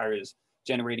scale fire is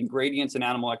generating gradients in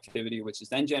animal activity, which is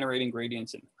then generating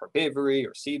gradients in herbivory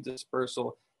or seed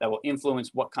dispersal. that will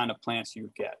influence what kind of plants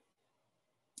you get,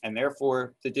 and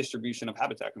therefore the distribution of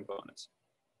habitat components.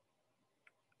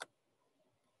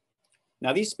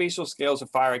 Now, these spatial scales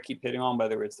of fire I keep hitting on,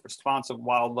 whether it's the response of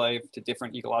wildlife to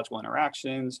different ecological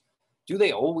interactions, do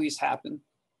they always happen?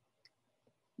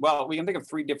 Well, we can think of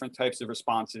three different types of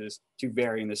responses to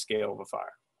varying the scale of a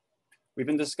fire. We've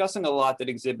been discussing a lot that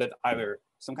exhibit either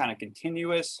some kind of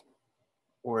continuous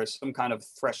or some kind of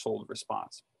threshold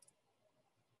response.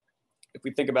 If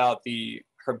we think about the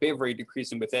herbivory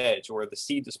decreasing with edge or the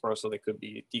seed dispersal that could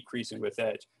be decreasing with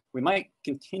edge, we might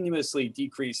continuously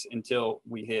decrease until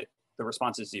we hit the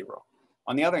response is zero.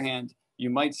 On the other hand, you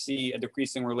might see a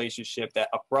decreasing relationship that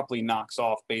abruptly knocks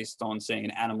off based on, say,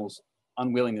 an animal's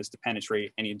unwillingness to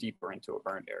penetrate any deeper into a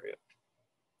burned area.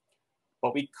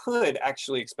 But we could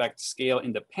actually expect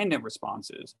scale-independent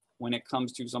responses when it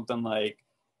comes to something like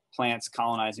plants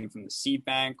colonizing from the seed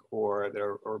bank or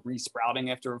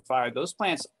resprouting after a fire. Those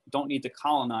plants don't need to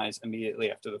colonize immediately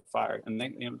after the fire, and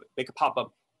they could pop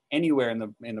up anywhere in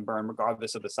the burn,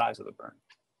 regardless of the size of the burn.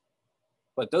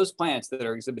 But those plants that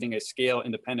are exhibiting a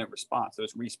scale-independent response,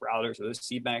 those resprouters or those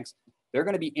seed banks, they're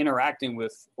going to be interacting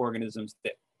with organisms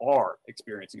that are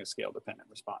experiencing a scale-dependent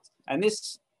response. And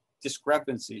this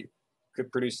discrepancy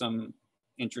could produce some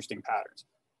interesting patterns.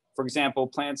 For example,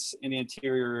 plants in the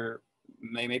interior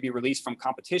may be released from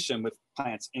competition with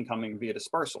plants incoming via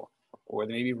dispersal, or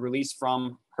they may be released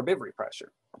from herbivory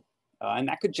pressure. And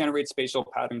that could generate spatial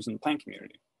patterns in the plant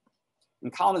community.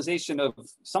 And colonization of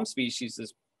some species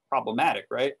is problematic,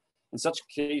 right? In such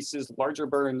cases, larger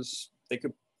burns, they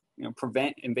could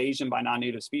prevent invasion by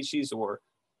non-native species or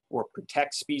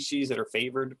protect species that are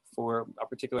favored for a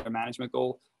particular management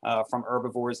goal from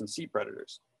herbivores and seed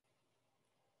predators.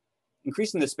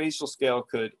 Increasing the spatial scale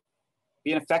could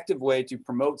be an effective way to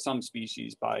promote some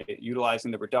species by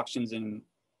utilizing the reductions in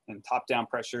top-down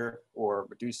pressure or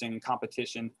reducing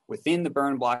competition within the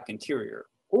burn block interior,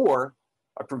 or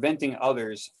preventing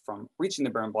others from reaching the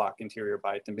burn block interior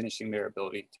by diminishing their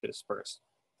ability to disperse.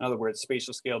 In other words,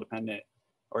 spatial scale dependent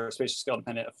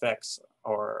effects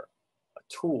are a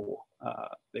tool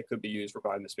that could be used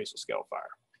regarding the spatial scale fire.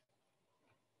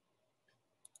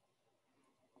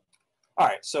 All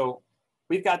right, so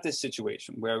we've got this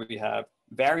situation where we have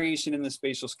variation in the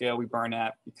spatial scale we burn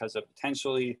at because of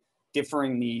potentially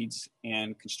differing needs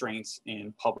and constraints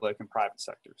in public and private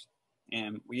sectors.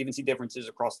 And we even see differences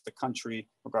across the country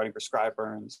regarding prescribed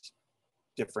burns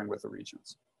differing with the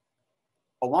regions.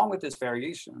 Along with this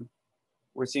variation,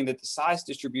 we're seeing that the size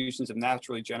distributions of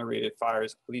naturally generated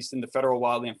fires, at least in the federal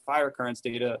wildland fire occurrence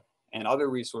data and other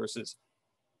resources,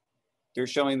 they're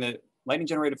showing that lightning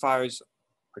generated fires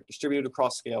are distributed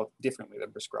across scale differently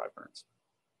than prescribed burns.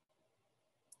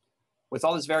 With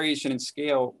all this variation in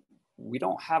scale, we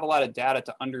don't have a lot of data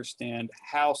to understand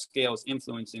how scale is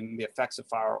influencing the effects of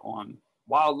fire on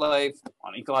wildlife,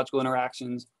 on ecological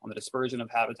interactions, on the dispersion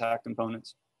of habitat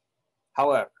components.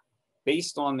 However,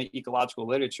 based on the ecological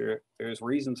literature, there's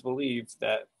reason to believe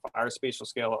that fire spatial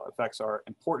scale effects are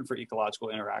important for ecological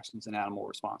interactions and animal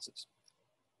responses.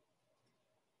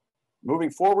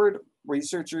 Moving forward,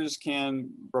 researchers can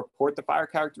report the fire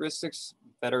characteristics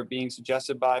that are being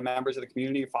suggested by members of the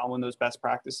community following those best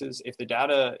practices. If the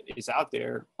data is out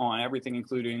there on everything,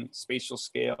 including spatial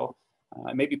scale,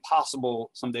 it may be possible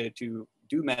someday to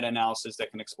do meta-analysis that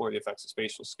can explore the effects of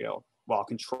spatial scale while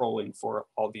controlling for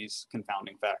all these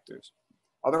confounding factors.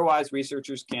 Otherwise,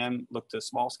 researchers can look to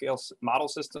small-scale model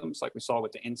systems like we saw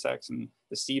with the insects and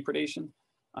the seed predation,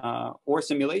 or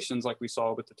simulations like we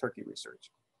saw with the turkey research.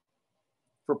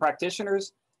 For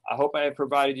practitioners, I hope I have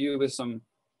provided you with some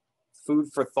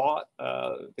food for thought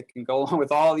that can go along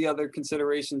with all the other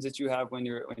considerations that you have when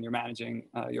you're managing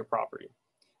your property.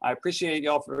 I appreciate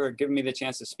y'all for giving me the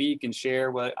chance to speak and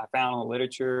share what I found in the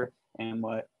literature and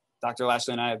what Dr.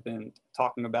 Lashley and I have been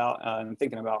talking about and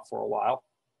thinking about for a while.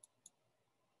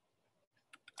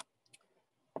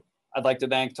 I'd like to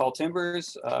thank Tall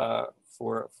Timbers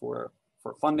for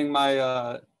funding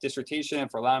my dissertation and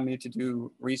for allowing me to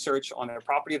do research on their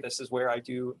property. This is where I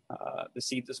do the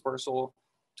seed dispersal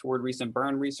toward recent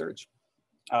burn research.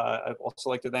 I'd also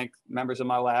like to thank members of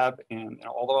my lab and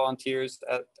all the volunteers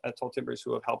at Tall Timbers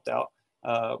who have helped out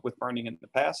with burning in the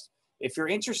past. If you're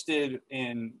interested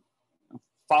in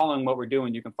following what we're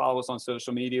doing, you can follow us on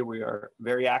social media. We are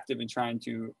very active in trying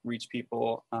to reach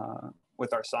people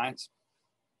with our science.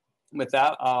 With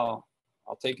that, I'll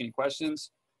take any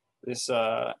questions. This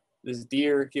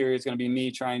deer here is going to be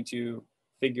me trying to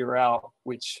figure out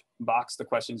which box the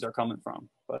questions are coming from.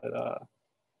 But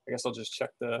I guess I'll just check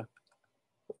the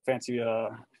fancy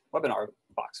webinar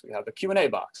box. We have the Q&A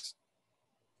box.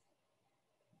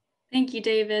 Thank you,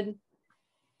 David.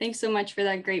 Thanks so much for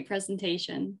that great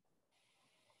presentation.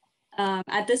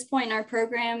 At this point in our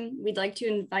program, we'd like to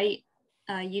invite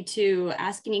you to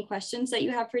ask any questions that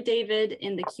you have for David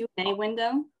in the Q&A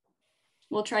window.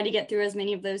 We'll try to get through as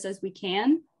many of those as we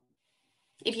can.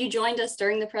 If you joined us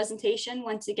during the presentation,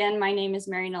 once again, my name is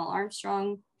Mary Nell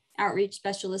Armstrong, Outreach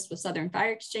Specialist with Southern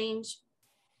Fire Exchange.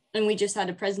 And we just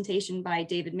had a presentation by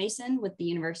David Mason with the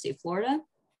University of Florida,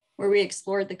 where we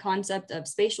explored the concept of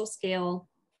spatial scale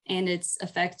and its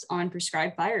effects on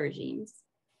prescribed fire regimes.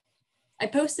 I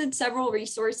posted several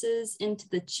resources into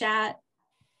the chat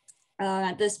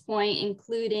at this point,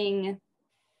 including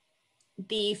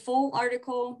the full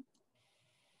article,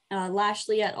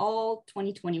 Lashley et al.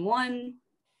 2021,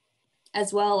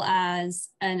 as well as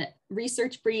a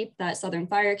research brief that Southern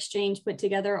Fire Exchange put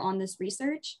together on this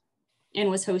research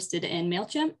and was hosted in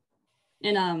MailChimp,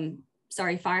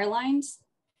 Firelines.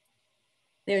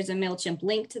 There's a MailChimp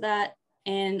link to that,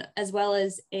 and as well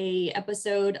as a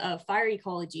episode of Fire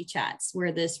Ecology Chats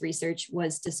where this research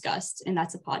was discussed, and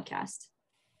that's a podcast.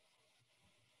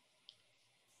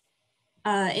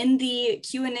 In the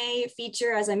Q&A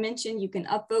feature, as I mentioned, you can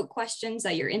upvote questions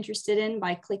that you're interested in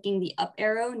by clicking the up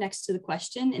arrow next to the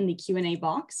question in the Q&A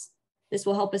box. This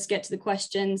will help us get to the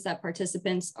questions that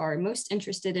participants are most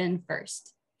interested in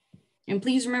first. And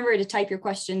please remember to type your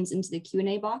questions into the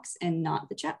Q&A box and not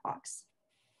the chat box.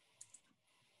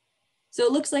 So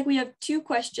it looks like we have 2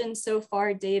 questions so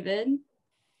far, David.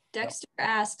 Dexter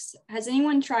asks, has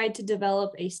anyone tried to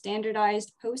develop a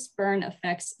standardized post-burn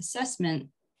effects assessment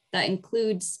that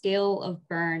includes scale of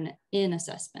burn in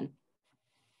assessment?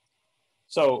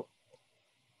 So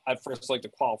I'd first like to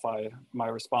qualify my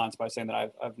response by saying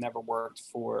that I've never worked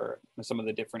for some of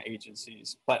the different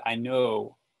agencies, but I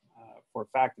know for a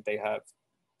fact that they have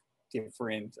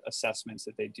different assessments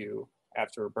that they do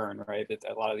after a burn, right? That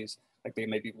a lot of these, like they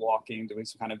may be walking, doing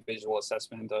some kind of visual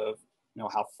assessment of,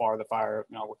 how far the fire,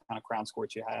 what kind of crown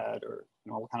scorch you had, or,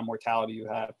 what kind of mortality you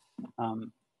have.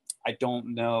 I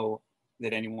don't know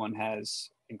that anyone has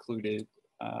included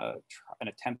an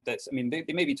attempt that's, they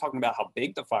may be talking about how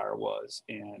big the fire was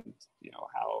and,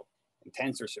 how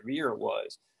intense or severe it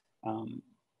was.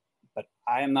 But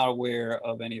I am not aware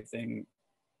of anything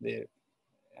that,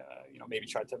 maybe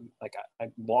tried to, like, I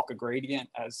walk a gradient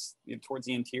as towards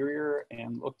the interior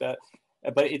and looked at,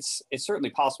 but it's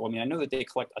certainly possible. I know that they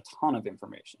collect a ton of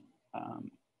information,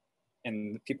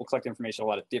 and people collect information a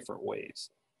lot of different ways.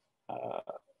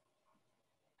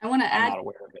 I want to add,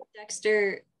 it.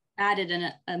 Dexter added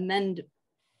an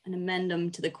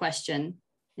amendum to the question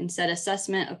and said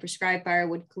assessment of prescribed fire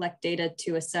would collect data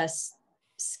to assess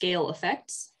scale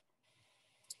effects.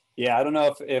 Yeah, I don't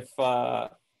know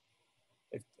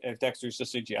if Dexter's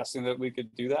just suggesting that we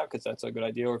could do that because that's a good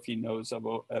idea, or if he knows of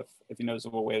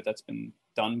a way that's been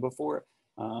done before.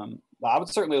 But I would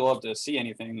certainly love to see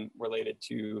anything related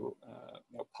to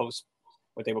post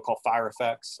what they would call fire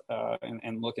effects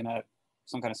and looking at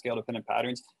some kind of scale dependent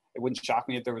patterns. It wouldn't shock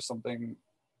me if there was something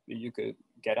that you could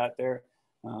get at there.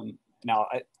 Now,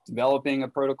 developing a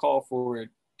protocol for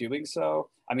doing so,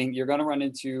 you're going to run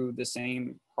into the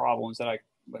same problems that I've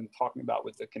been talking about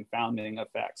with the confounding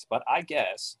effects. But I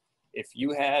guess if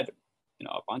you had,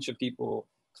 a bunch of people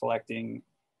collecting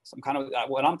some kind of,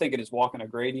 what I'm thinking is walking a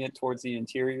gradient towards the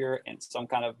interior and some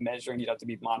kind of measuring, you'd have to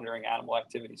be monitoring animal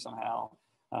activity somehow.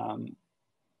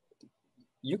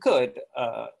 You could,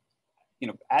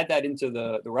 add that into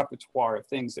the repertoire of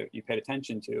things that you paid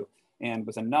attention to. And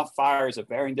with enough fires of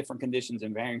varying different conditions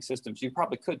and varying systems, you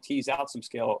probably could tease out some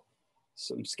scale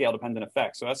dependent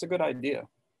effects. So that's a good idea.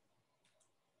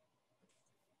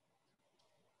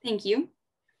 Thank you.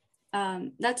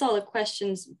 That's all the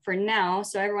questions for now.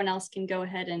 So everyone else can go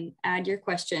ahead and add your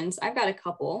questions. I've got a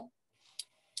couple.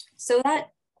 So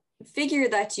that figure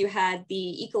that you had,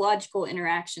 the ecological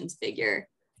interactions figure,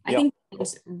 I think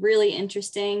it's really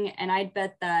interesting. And I'd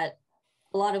bet that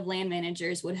a lot of land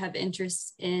managers would have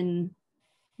interest in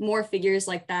more figures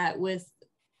like that with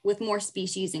more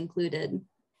species included.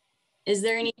 Is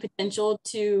there any potential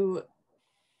to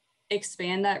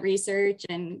expand that research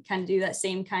and kind of do that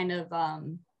same kind of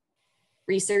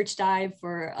research dive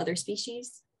for other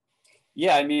species?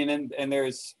 Yeah, and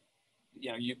there's,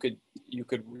 you could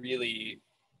really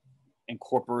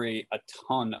incorporate a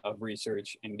ton of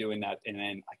research in doing that, and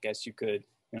then I guess you could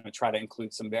try to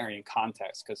include some varying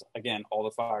context, because again, all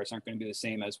the fires aren't going to be the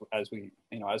same as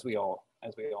we all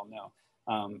know.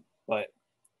 But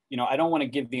I don't want to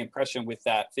give the impression with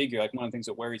that figure, like one of the things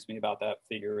that worries me about that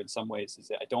figure in some ways is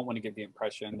that I don't want to give the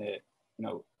impression that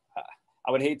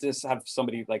I would hate to have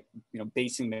somebody like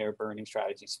basing their burning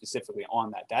strategy specifically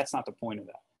on that. That's not the point of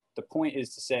that. The point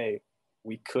is to say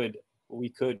we could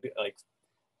like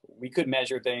we could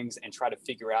measure things and try to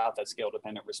figure out that scale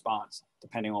dependent response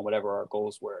depending on whatever our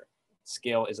goals were.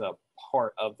 Scale is a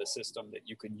part of the system that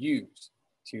you could use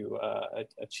to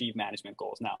achieve management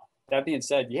goals. Now, that being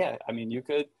said, yeah, I mean, you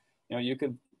could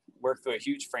work through a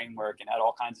huge framework and add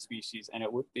all kinds of species, and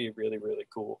it would be really, really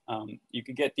cool. You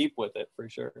could get deep with it for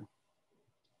sure.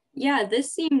 Yeah,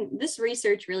 this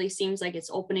research really seems like it's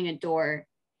opening a door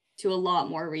to a lot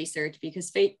more research,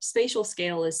 because spatial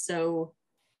scale is so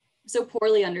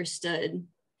poorly understood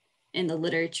in the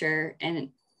literature and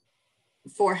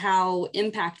for how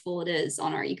impactful it is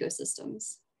on our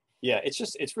ecosystems. Yeah,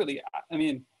 it's really, I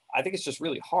mean, I think it's just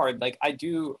really hard. Like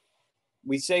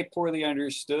we say poorly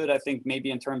understood, I think maybe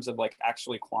in terms of like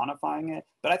actually quantifying it,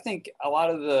 but I think a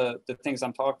lot of the things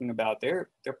I'm talking about, they're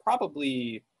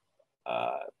probably,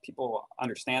 people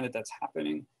understand that that's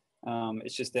happening.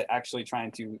 It's just that actually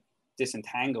trying to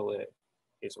disentangle it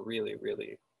is really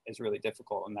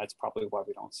difficult, and that's probably why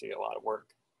we don't see a lot of work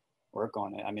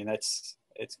on it. I mean, it's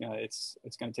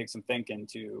gonna take some thinking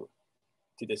to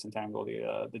disentangle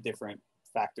the different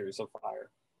factors of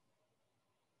fire.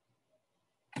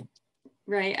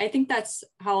 Right. I think that's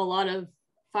how a lot of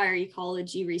fire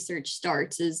ecology research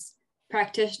starts, is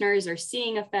practitioners are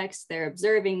seeing effects, they're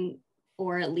observing,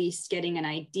 or at least getting an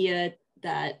idea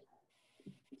that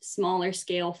smaller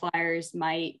scale fires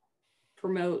might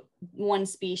promote one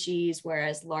species,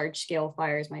 whereas large scale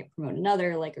fires might promote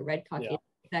another, like a red Caucasian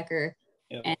woodpecker.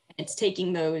 Yep. And it's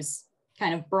taking those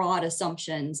kind of broad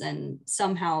assumptions and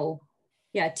somehow,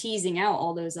 teasing out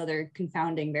all those other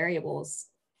confounding variables.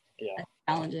 Yeah. That's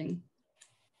challenging.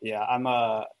 Yeah, I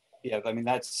mean,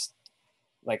 that's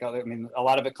like, I mean, a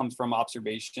lot of it comes from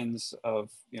observations of,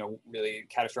 really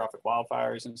catastrophic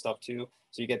wildfires and stuff too.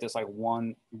 So you get this like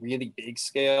one really big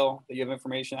scale that you have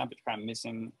information on, but you're kind of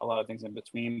missing a lot of things in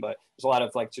between. But there's a lot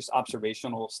of like just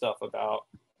observational stuff about,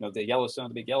 the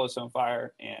big Yellowstone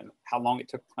fire, and how long it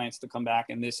took plants to come back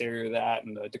in this area or that,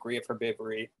 and the degree of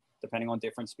herbivory, depending on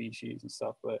different species and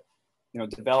stuff. But,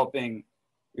 developing,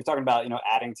 you're talking about,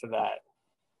 adding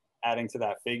to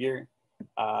that figure.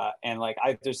 And like,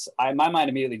 my mind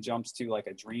immediately jumps to like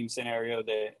a dream scenario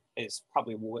that is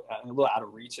probably a little out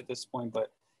of reach at this point,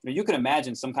 but you can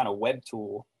imagine some kind of web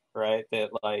tool, right? That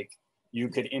like you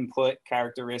could input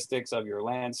characteristics of your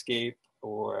landscape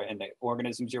and the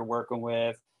organisms you're working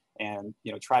with, and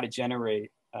try to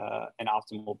generate an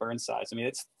optimal burn size. I mean,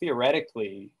 it's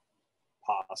theoretically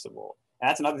possible. And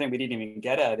that's another thing we didn't even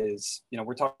get at is,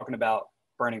 we're talking about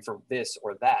burning for this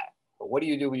or that. But what do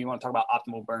you do when you want to talk about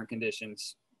optimal burn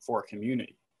conditions for a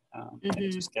community? And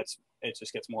it just gets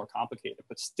more complicated,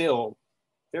 but still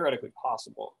theoretically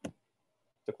possible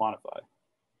to quantify.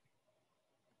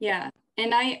 Yeah,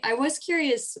 and I was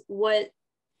curious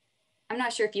I'm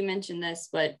not sure if you mentioned this,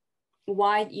 but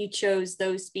why you chose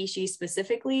those species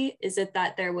specifically? Is it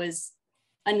that there was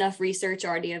enough research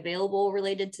already available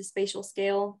related to spatial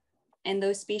scale and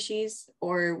those species,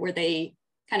 or were they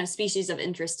kind of species of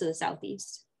interest to the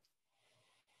Southeast?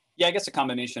 Yeah, I guess a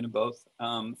combination of both.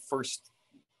 First,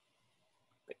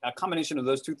 a combination of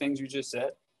those two things you just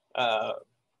said.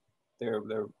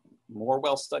 They're more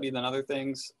well studied than other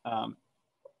things.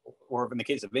 Or in the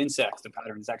case of insects, the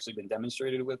pattern has actually been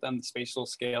demonstrated with them, the spatial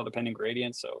scale dependent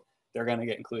gradients. So they're going to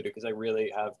get included because they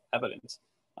really have evidence.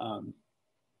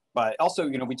 But also,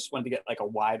 we just wanted to get like a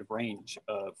wide range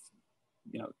of,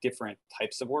 different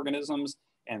types of organisms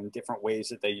and different ways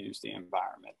that they use the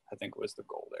environment, I think was the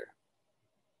goal there.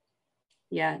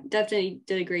 Yeah, definitely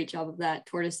did a great job of that.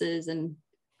 Tortoises and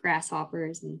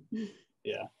grasshoppers and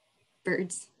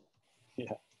birds.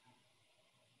 Yeah.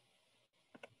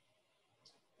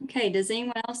 Okay, does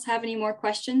anyone else have any more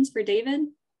questions for David?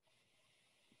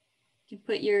 You can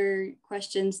put your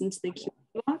questions into the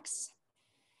Q&A box.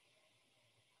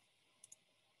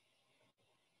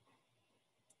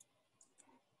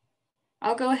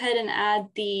 I'll go ahead and add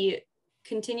the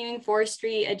continuing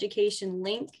forestry education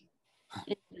link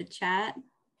into the chat.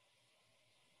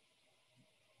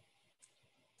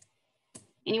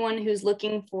 Anyone who's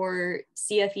looking for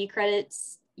CFE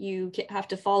credits, you have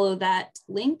to follow that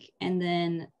link and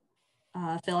then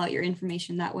fill out your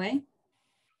information that way.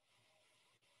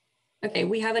 Okay,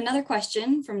 we have another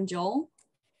question from Joel.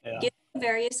 Yeah. Given the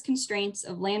various constraints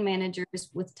of land managers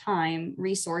with time,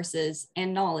 resources,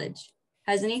 and knowledge,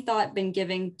 has any thought been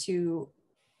given to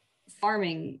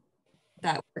farming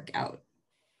that work out?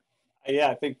 Yeah,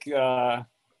 I think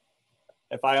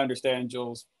if I understand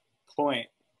Joel's point,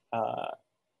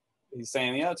 he's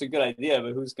saying, it's a good idea,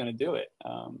 but who's going to do it?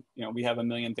 We have a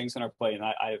million things on our plate, and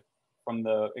I from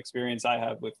the experience I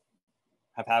have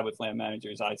had with land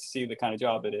managers, I see the kind of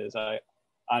job it is. I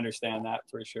understand that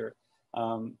for sure.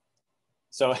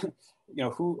 So,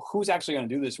 who's actually going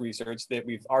to do this research that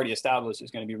we've already established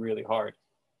is going to be really hard.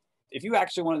 If you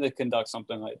actually wanted to conduct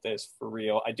something like this for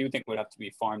real, I do think it would have to be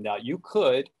farmed out. You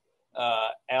could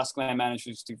ask land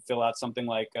managers to fill out something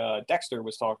like Dexter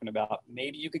was talking about.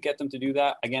 Maybe you could get them to do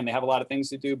that. Again, they have a lot of things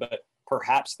to do, but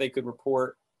perhaps they could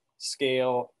report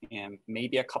scale and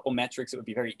maybe a couple metrics. It would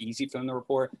be very easy for them to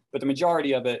report. But the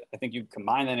majority of it, I think you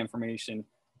combine that information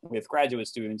with graduate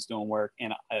students doing work.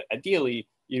 And ideally,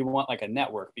 you want like a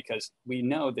network, because we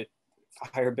know that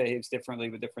fire behaves differently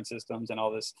with different systems and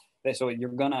all this. So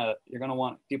you're gonna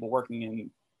want people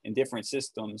working in different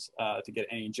systems to get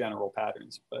any general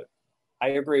patterns. But I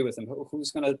agree with him.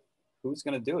 Who's gonna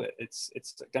do it? It's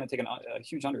gonna take a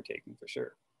huge undertaking for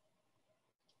sure.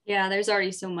 Yeah, there's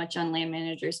already so much on land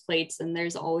managers' plates, and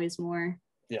there's always more.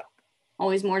 Yeah.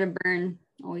 Always more to burn.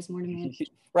 Always more to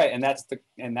manage. Right, and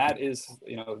that is,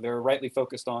 they're rightly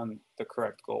focused on the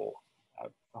correct goal. I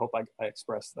hope I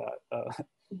expressed that.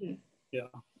 Yeah.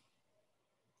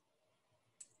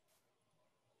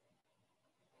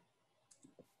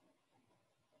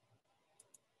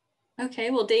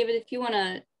 Okay, well, David, if you want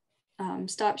to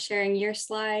stop sharing your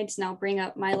slides, and I'll bring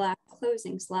up my last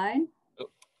closing slide. Oh.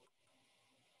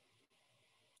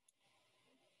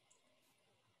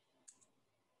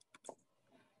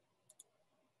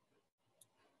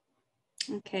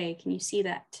 Okay, can you see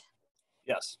that?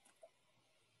 Yes.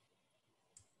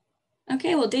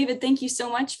 Okay, well, David, thank you so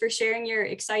much for sharing your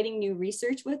exciting new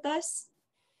research with us.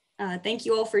 Thank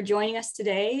you all for joining us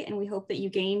today, and we hope that you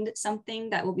gained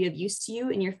something that will be of use to you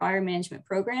in your fire management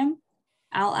program.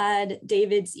 I'll add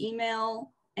David's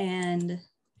email and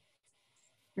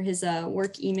or his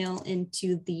work email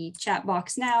into the chat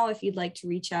box now if you'd like to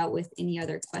reach out with any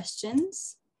other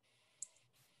questions.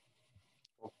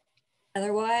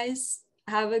 Otherwise,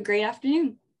 have a great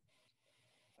afternoon.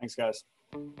 Thanks, guys.